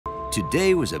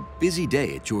Today was a busy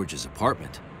day at George's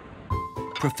apartment.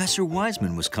 Professor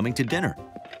Wiseman was coming to dinner,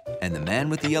 and the man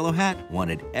with the yellow hat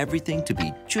wanted everything to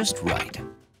be just right.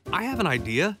 I have an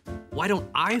idea. Why don't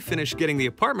I finish getting the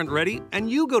apartment ready and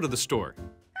you go to the store?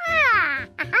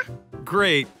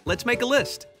 Great. Let's make a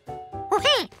list.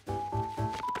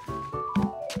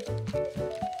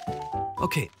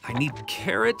 Okay, I need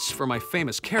carrots for my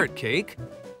famous carrot cake.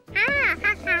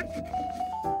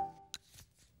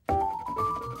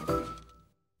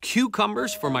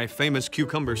 Cucumbers for my famous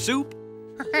cucumber soup.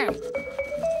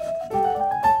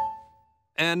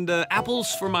 And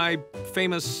apples for my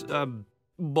famous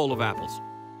bowl of apples.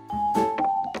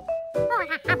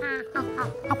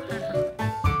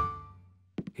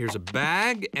 Here's a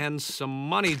bag and some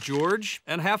money, George,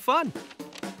 and have fun.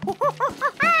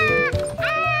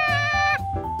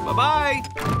 Bye-bye.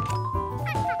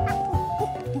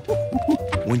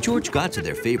 When George got to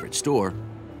their favorite store,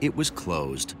 it was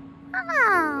closed.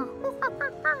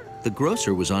 The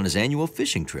grocer was on his annual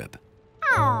fishing trip.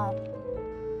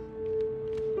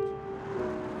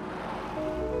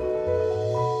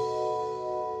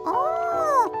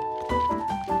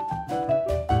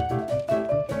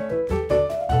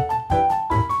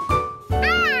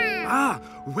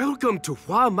 Welcome to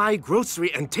Hua Mai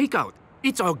Grocery and Takeout.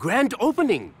 It's our grand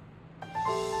opening.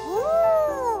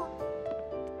 Ooh.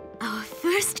 Our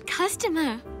first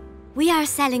customer. We are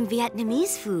selling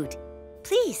Vietnamese food.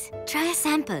 Please, try a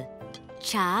sample.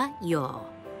 Cha yo.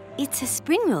 It's a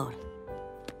spring roll.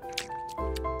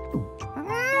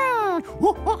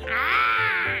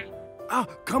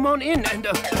 Come on in and...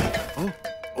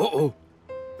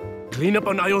 Clean up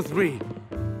on aisle 3.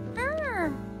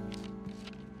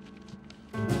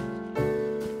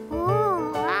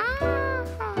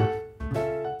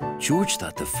 George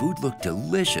thought the food looked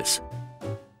delicious,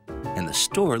 and the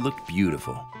store looked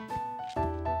beautiful.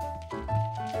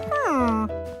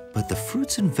 But the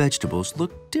fruits and vegetables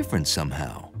looked different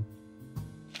somehow.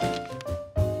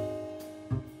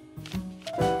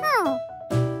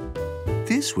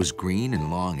 This was green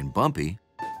and long and bumpy.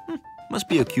 Must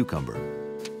be a cucumber.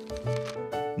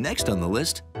 Next on the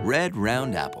list, red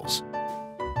round apples.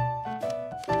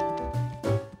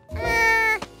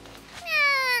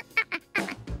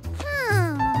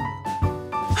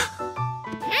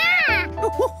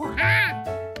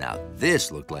 Now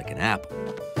this looked like an apple.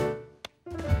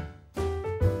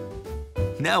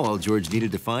 Now all George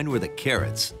needed to find were the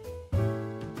carrots.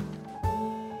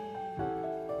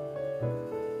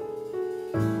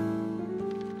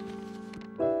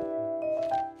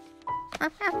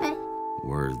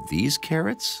 Were these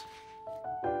carrots?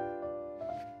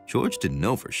 George didn't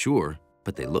know for sure,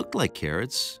 but they looked like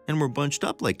carrots and were bunched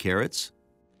up like carrots.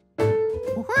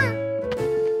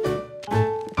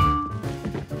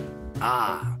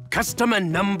 Customer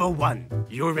number 1.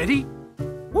 You ready?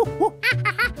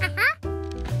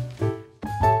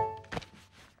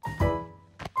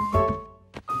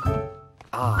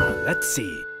 Let's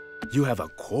see. You have a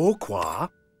ko kwa,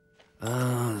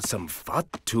 some fat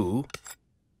tu,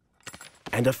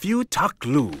 and a few tak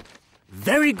lu.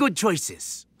 Very good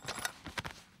choices.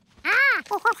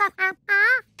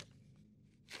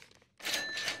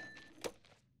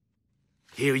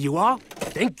 Here you are.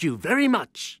 Thank you very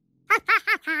much.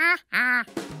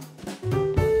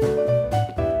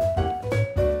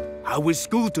 How was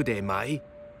school today, Mai?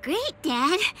 Great,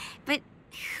 Dad. But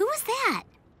who was that?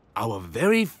 Our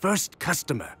very first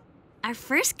customer. Our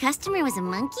first customer was a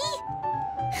monkey?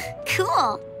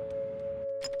 Cool.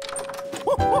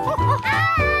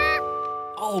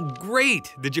 Oh,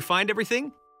 great. Did you find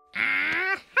everything?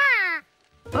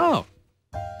 Oh.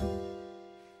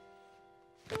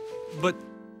 But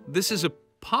this is a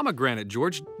pomegranate,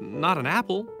 George, not an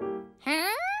apple. Huh?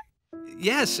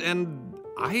 Yes, and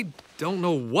I don't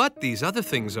know what these other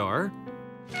things are.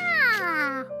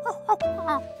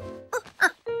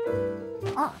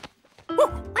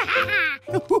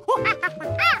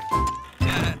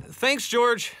 Thanks,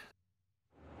 George.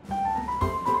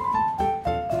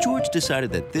 George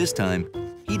decided that this time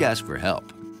he'd ask for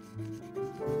help.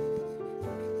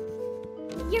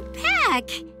 Your pack.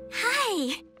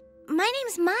 Hi. My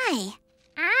name's Mai.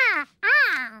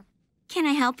 Can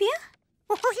I help you?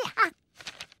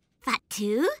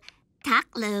 Fatu,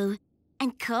 taklu,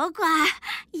 and kogwa.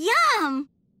 Yum!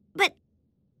 But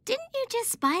didn't you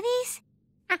just buy these?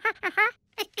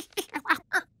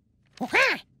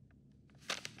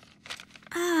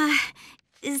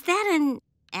 Is that an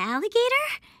alligator?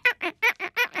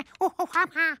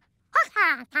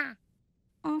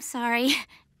 I'm sorry.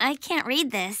 I can't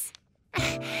read this.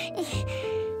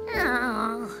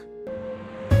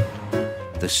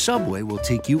 The subway will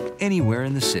take you anywhere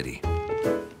in the city.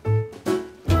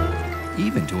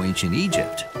 ancient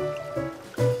Egypt.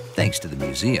 Thanks to the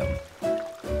museum.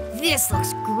 This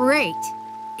looks great.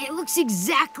 It looks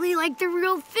exactly like the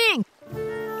real thing.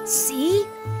 See?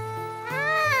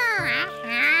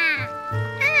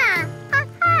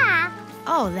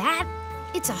 Oh, that?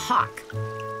 It's a hawk.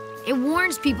 It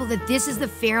warns people that this is the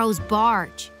Pharaoh's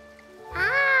barge.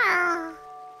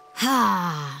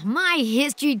 Ah, my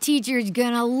history teacher's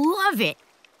gonna love it.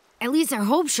 At least I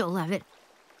hope she'll love it.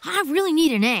 I really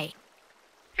need an A.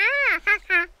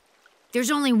 There's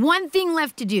only one thing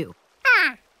left to do.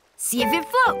 See if it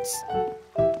floats.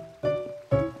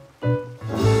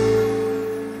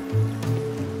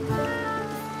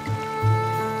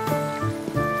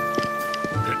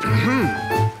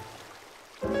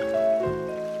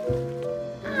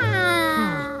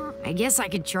 I guess I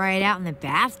could try it out in the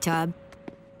bathtub.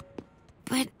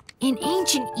 But in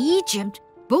ancient Egypt,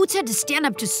 boats had to stand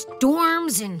up to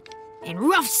storms and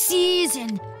rough seas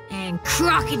and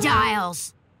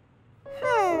crocodiles.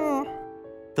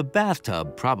 The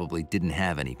bathtub probably didn't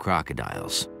have any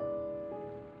crocodiles.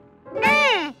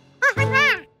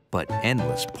 But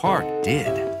Endless Park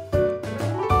did.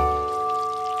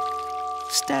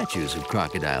 Statues of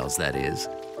crocodiles, that is.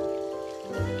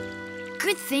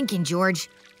 Good thinking, George.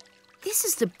 This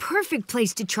is the perfect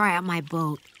place to try out my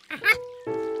boat.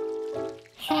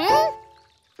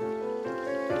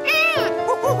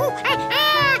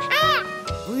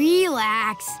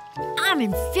 Relax. I'm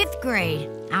in 5th grade.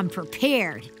 I'm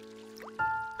prepared.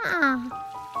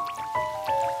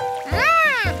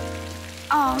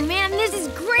 Oh, man, this is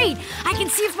great. I can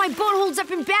see if my boat holds up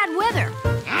in bad weather.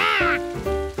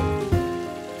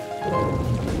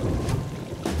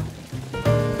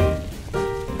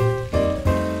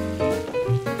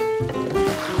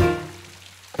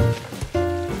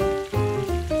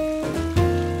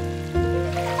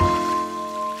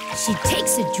 She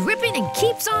takes a dripping and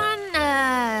keeps on,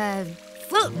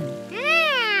 floating.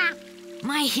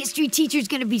 My history teacher's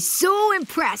gonna be so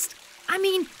impressed. I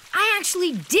mean, I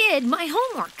actually did my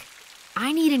homework.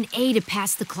 I need an A to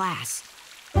pass the class.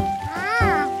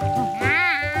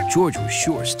 George was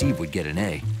sure Steve would get an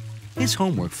A. His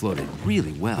homework floated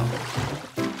really well.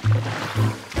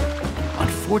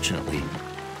 Unfortunately,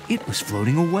 it was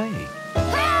floating away.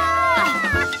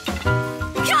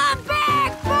 Come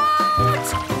back, boat!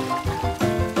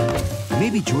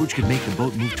 Maybe George could make the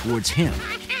boat move towards him.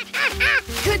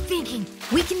 Good thinking.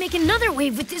 We can make another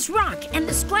wave with this rock, and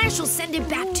the splash will send it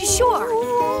back to shore.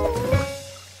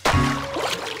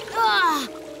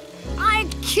 I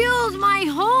killed my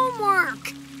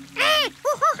homework.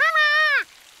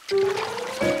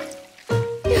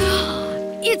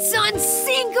 It's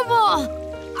unsinkable.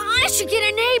 I should get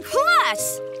an A+.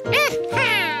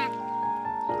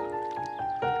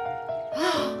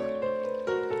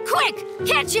 Quick,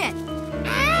 catch it.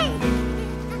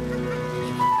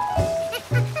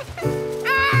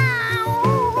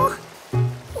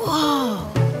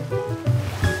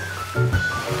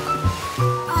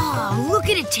 Look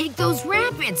at it take those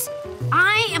rapids.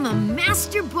 I am a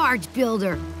master barge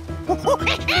builder. Oh,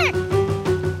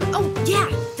 yeah,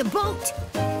 the boat.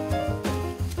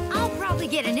 I'll probably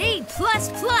get an A++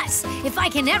 if I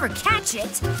can ever catch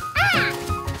it.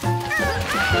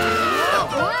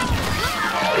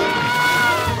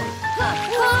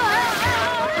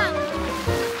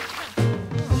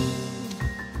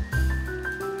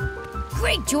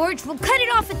 Great, George. We'll cut it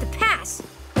off at the pass.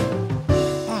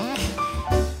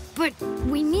 But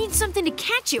we need something to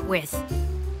catch it with.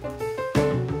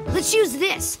 Let's use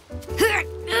this.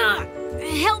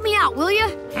 Help me out, will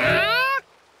you?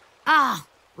 Ah,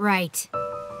 right.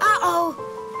 Uh-oh.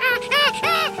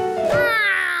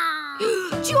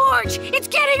 George, it's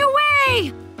getting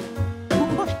away!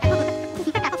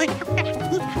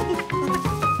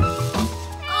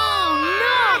 Oh,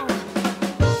 no!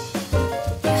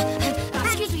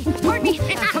 Excuse me, pardon me.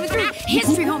 I'm coming through.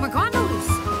 History homework on the loose.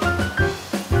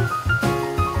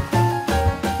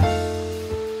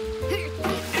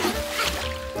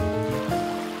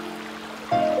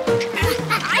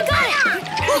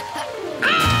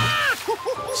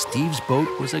 Steve's boat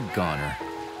was a goner.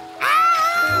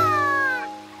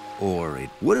 Or it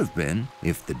would have been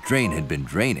if the drain had been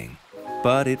draining,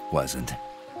 but it wasn't.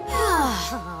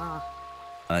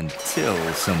 Until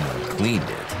someone cleaned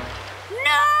it.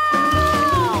 No!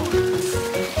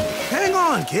 Hang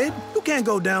on, kid. You can't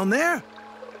go down there.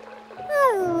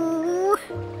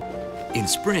 In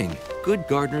spring, good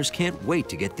gardeners can't wait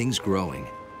to get things growing.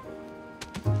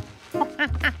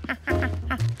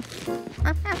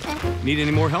 Need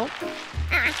any more help?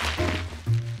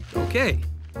 Okay.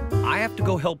 I have to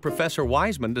go help Professor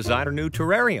Wiseman design her new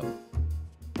terrarium.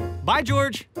 Bye,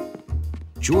 George.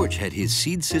 George had his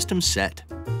seed system set.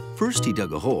 First he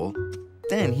dug a hole,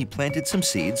 then he planted some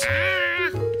seeds,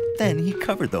 then he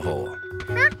covered the hole.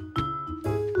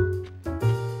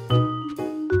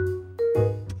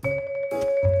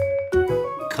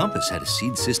 Compass had a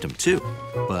seed system too,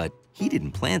 but he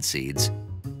didn't plant seeds.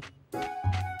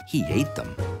 He ate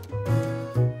them.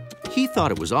 He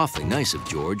thought it was awfully nice of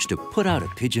George to put out a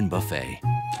pigeon buffet.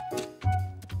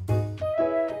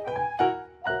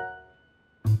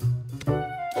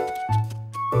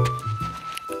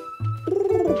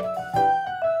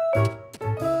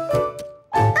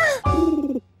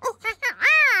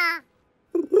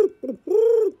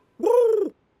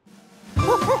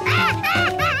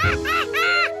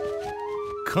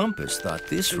 Compass thought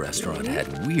this restaurant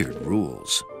had weird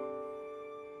rules.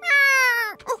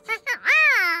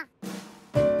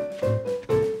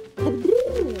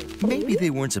 Maybe they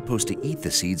weren't supposed to eat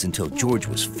the seeds until George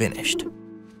was finished.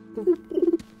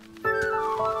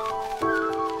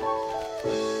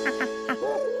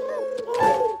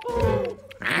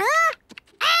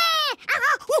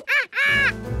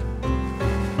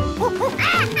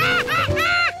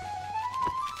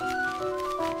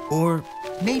 Or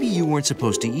maybe you weren't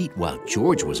supposed to eat while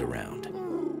George was around.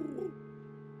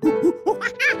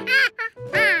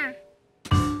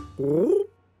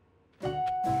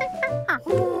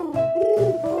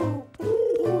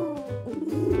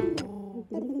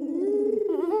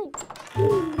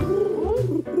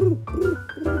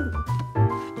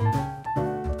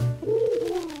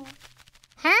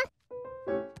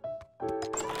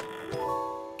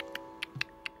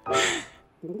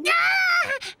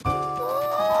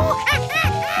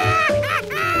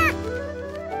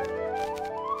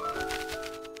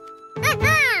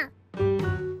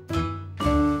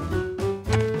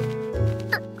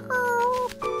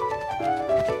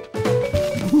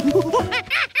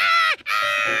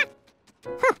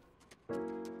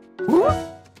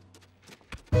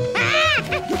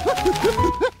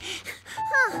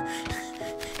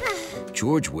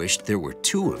 George wished there were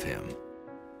two of him.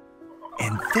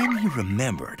 And then he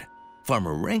remembered.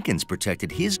 Farmer Rankins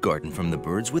protected his garden from the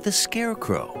birds with a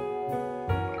scarecrow.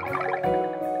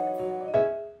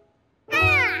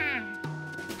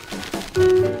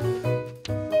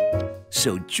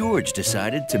 So George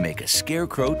decided to make a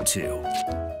scarecrow too.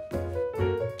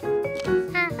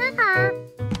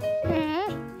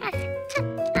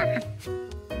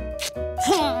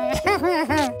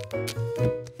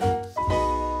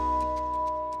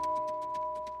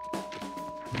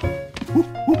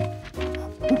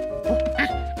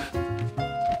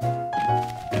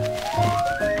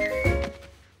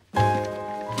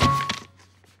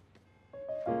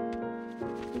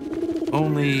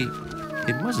 Only,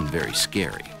 it wasn't very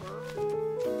scary.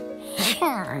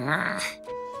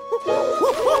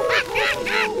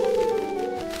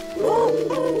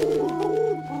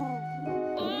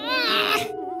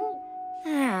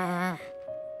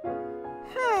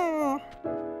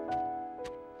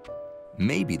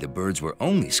 Maybe the birds were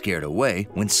only scared away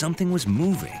when something was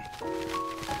moving.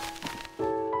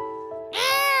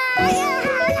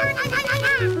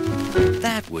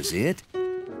 That was it.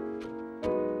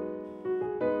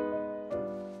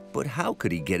 But how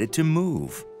could he get it to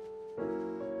move?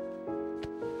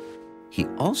 He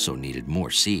also needed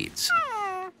more seeds.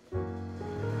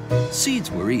 Seeds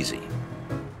were easy.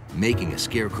 Making a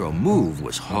scarecrow move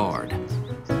was hard.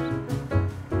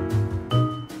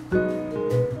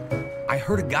 I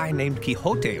heard a guy named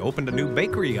Quixote opened a new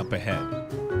bakery up ahead.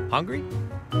 Hungry?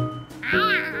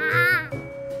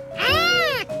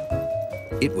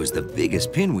 It was the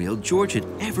biggest pinwheel George had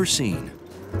ever seen.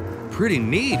 Pretty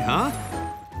neat, huh?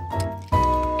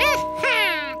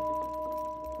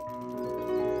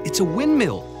 It's a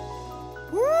windmill.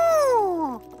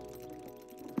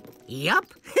 Yup.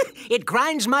 It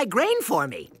grinds my grain for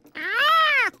me.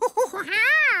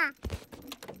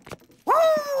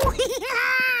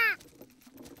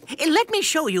 Let me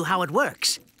show you how it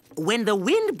works. When the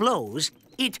wind blows,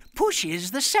 it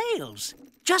pushes the sails,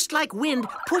 just like wind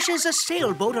pushes a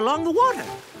sailboat along the water.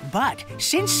 But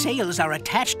since sails are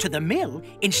attached to the mill,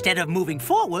 instead of moving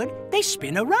forward, they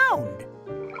spin around.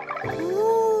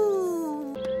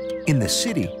 In the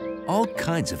city, all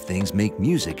kinds of things make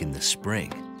music in the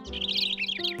spring.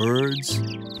 Birds,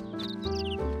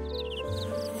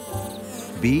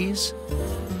 bees,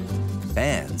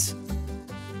 bands,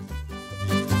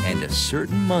 and a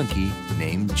certain monkey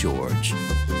named George.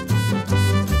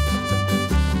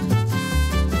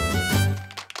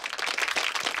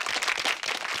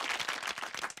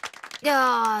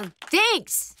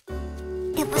 Thanks.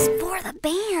 It was for the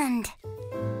band.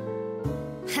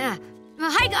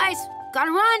 Hi, guys.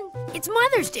 Gotta run. It's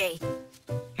Mother's Day.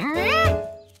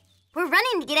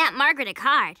 get Aunt Margaret a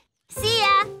card. See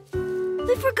ya!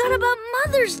 We forgot about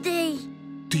Mother's Day.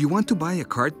 Do you want to buy a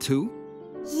card too?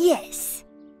 Yes.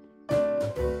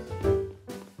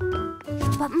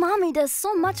 But Mommy does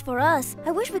so much for us.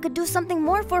 I wish we could do something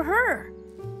more for her.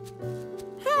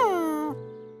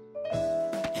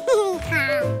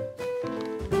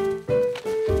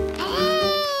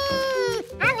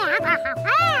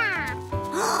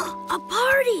 A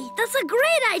party! That's a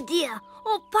great idea!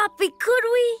 Oh, Poppy, could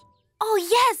we? Oh,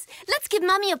 yes! Let's give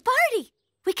Mommy a party!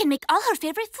 We can make all her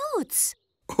favorite foods.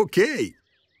 Okay.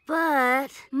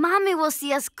 But Mommy will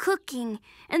see us cooking,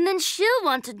 and then she'll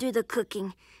want to do the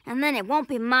cooking, and then it won't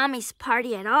be Mommy's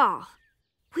party at all.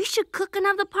 We should cook and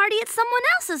have the party at someone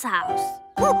else's house.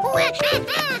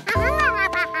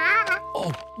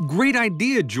 Oh, great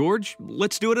idea, George.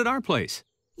 Let's do it at our place.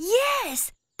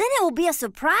 Yes! Then it will be a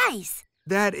surprise.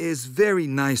 That is very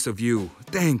nice of you.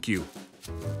 Thank you.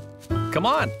 Come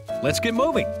on, let's get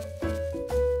moving.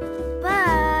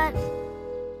 But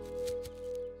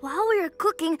while we are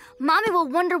cooking, Mommy will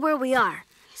wonder where we are.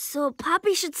 So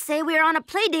Poppy should say we are on a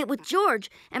play date with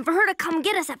George and for her to come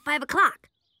get us at 5 o'clock.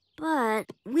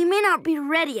 But we may not be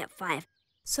ready at 5.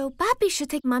 So Papi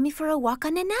should take Mommy for a walk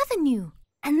on an avenue.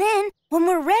 And then, when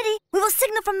we're ready, we will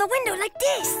signal from the window like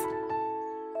this.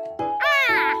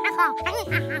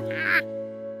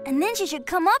 And then she should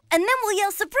come up, and then we'll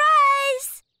yell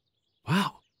surprise!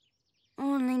 Wow.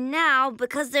 Only now,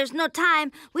 because there's no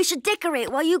time, we should decorate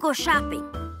while you go shopping.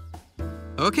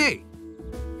 Okay.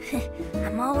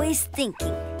 I'm always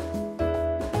thinking.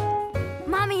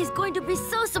 Mommy is going to be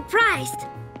so surprised.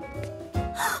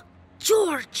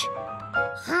 George!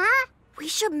 Huh? We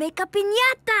should make a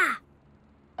piñata.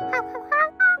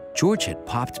 George had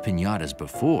popped piñatas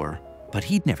before, but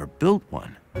he'd never built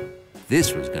one.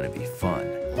 This was going to be fun.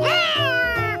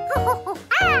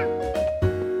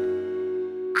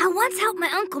 I once helped my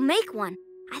uncle make one.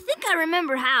 I think I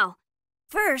remember how.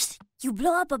 First, you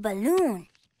blow up a balloon.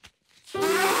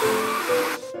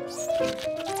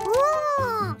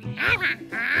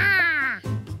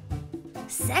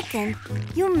 Second,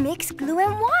 you mix glue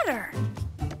and water.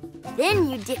 Then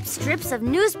you dip strips of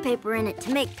newspaper in it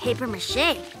to make paper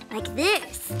mache, like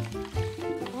this.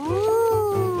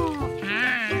 Ooh.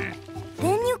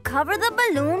 Then you cover the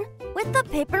balloon with the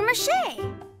paper mache.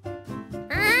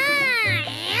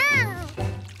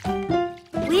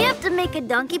 We have to make a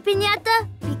donkey piñata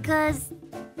because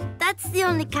that's the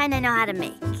only kind I know how to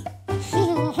make.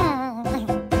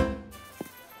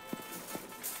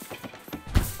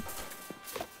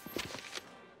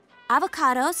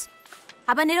 Avocados,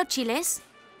 habanero chiles,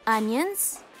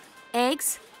 onions,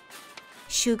 eggs,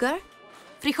 sugar,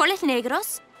 frijoles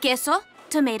negros, queso,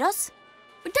 tomatoes.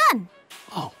 We're done.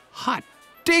 Oh, hot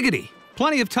diggity.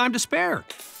 Plenty of time to spare.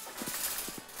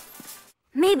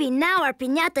 Maybe now our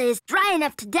piñata is dry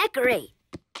enough to decorate.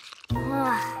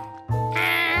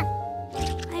 I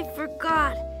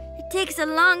forgot. It takes a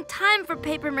long time for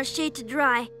paper mache to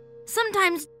dry.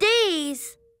 Sometimes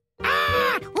days.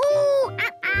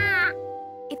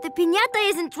 If the piñata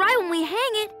isn't dry when we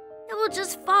hang it, it will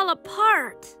just fall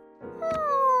apart.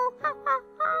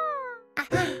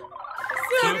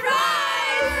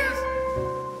 Surprise!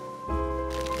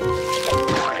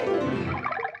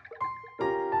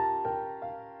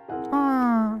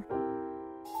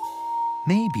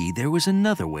 Maybe there was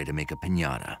another way to make a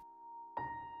piñata.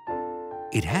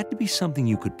 It had to be something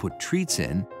you could put treats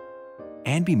in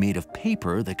and be made of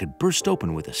paper that could burst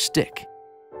open with a stick.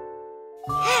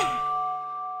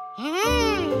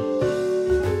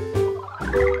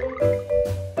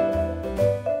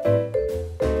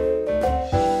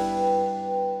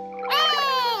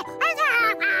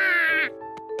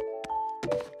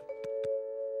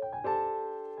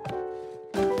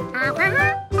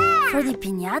 For the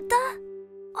piñata?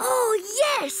 Oh,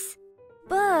 yes!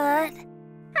 But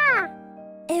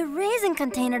a raisin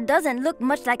container doesn't look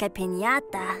much like a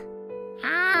piñata.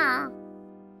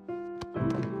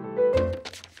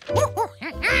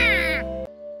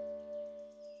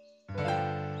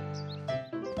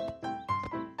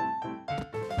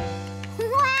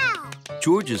 Wow!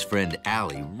 George's friend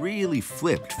Allie really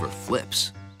flipped for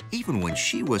flips, even when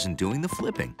she wasn't doing the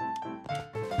flipping.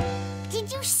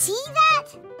 Did you see that?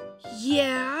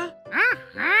 Yeah.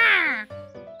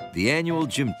 The annual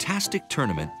gymtastic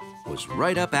tournament was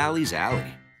right up Allie's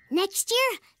alley. Next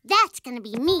year, that's gonna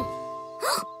be me.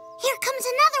 Here comes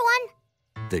another one.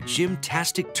 The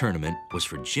gymtastic tournament was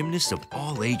for gymnasts of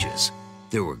all ages.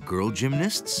 There were girl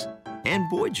gymnasts and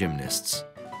boy gymnasts.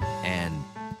 And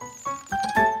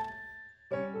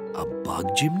a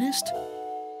bug gymnast?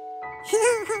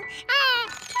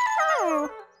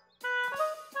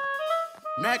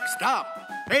 Next up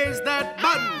is that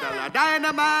bundle of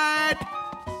dynamite.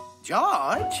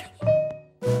 George?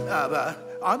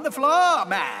 On the floor,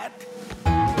 Matt.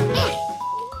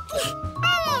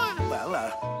 Well,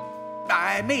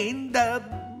 I mean the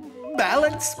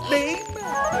balance beam.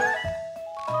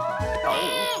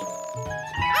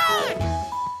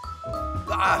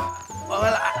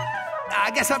 Well,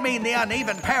 I guess I mean the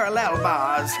uneven parallel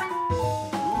bars.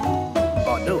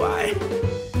 Or do I?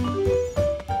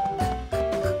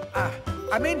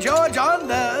 I mean, George, on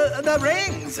the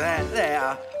rings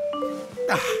there.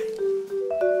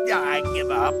 Yeah, I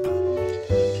give up.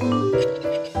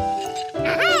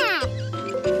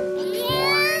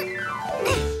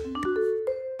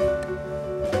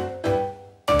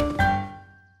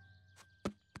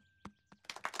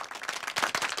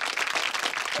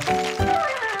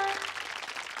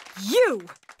 You!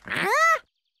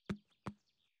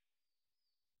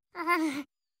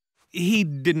 He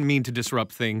didn't mean to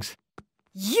disrupt things.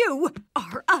 You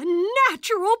are a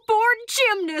natural-born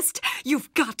gymnast.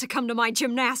 You've got to come to my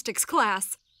gymnastics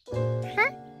class.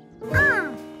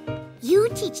 Huh? You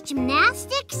teach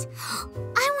gymnastics?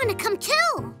 I want to come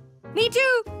too. Me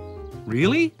too.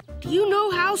 Really? Do you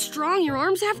know how strong your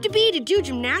arms have to be to do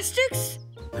gymnastics?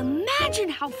 Imagine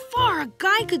how far a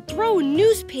guy could throw a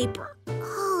newspaper.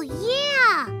 Oh,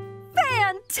 yeah.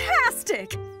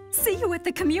 Fantastic! See you at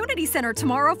the community center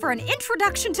tomorrow for an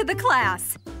introduction to the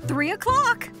class. 3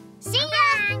 o'clock. See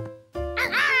ya!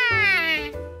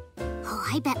 Oh,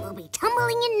 I bet we'll be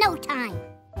tumbling in no time.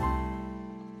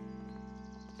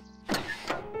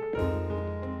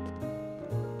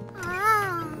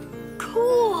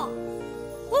 Cool.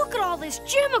 Look at all this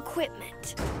gym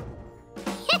equipment.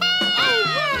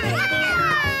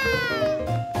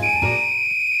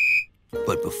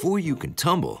 But before you can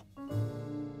tumble,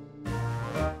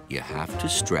 you have to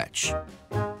stretch.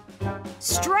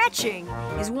 Stretching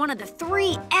is one of the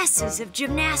 3 S's of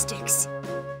gymnastics.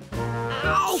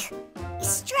 Ow!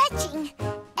 Stretching.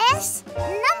 S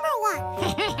number 1.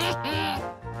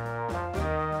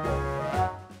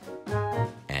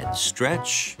 And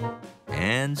stretch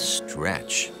and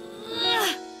stretch.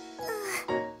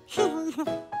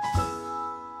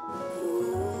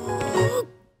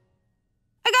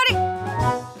 I got it!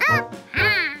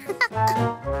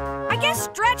 I guess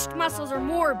stretched muscles are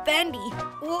more bendy.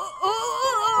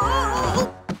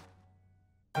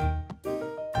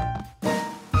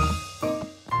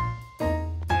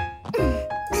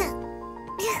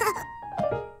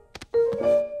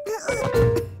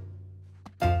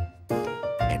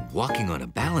 And walking on a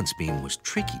balance beam was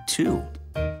tricky too.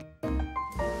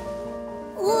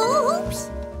 Oops!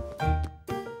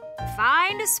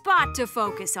 Find a spot to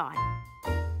focus on.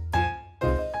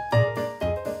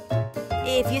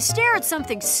 If you stare at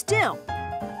something still,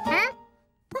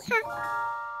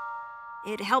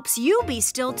 it helps you be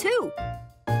still too.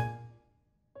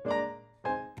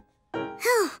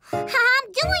 I'm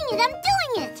doing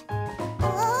it!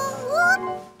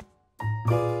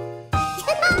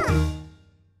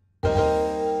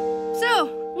 So,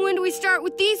 when do we start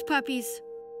with these puppies?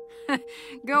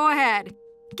 Go ahead.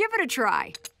 Give it a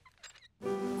try.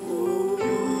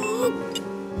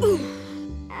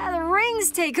 The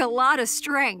rings take a lot of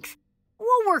strength.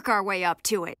 We'll work our way up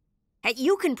to it.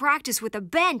 You can practice with a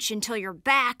bench until your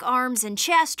back, arms, and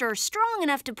chest are strong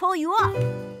enough to pull you up.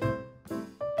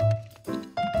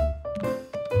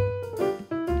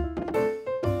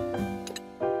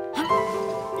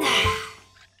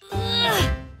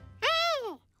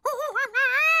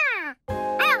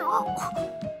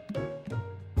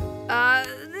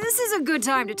 This is a good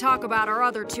time to talk about our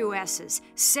other 2 S's.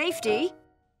 Safety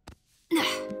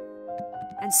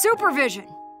and supervision.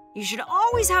 You should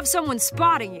always have someone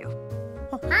spotting you.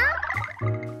 Huh?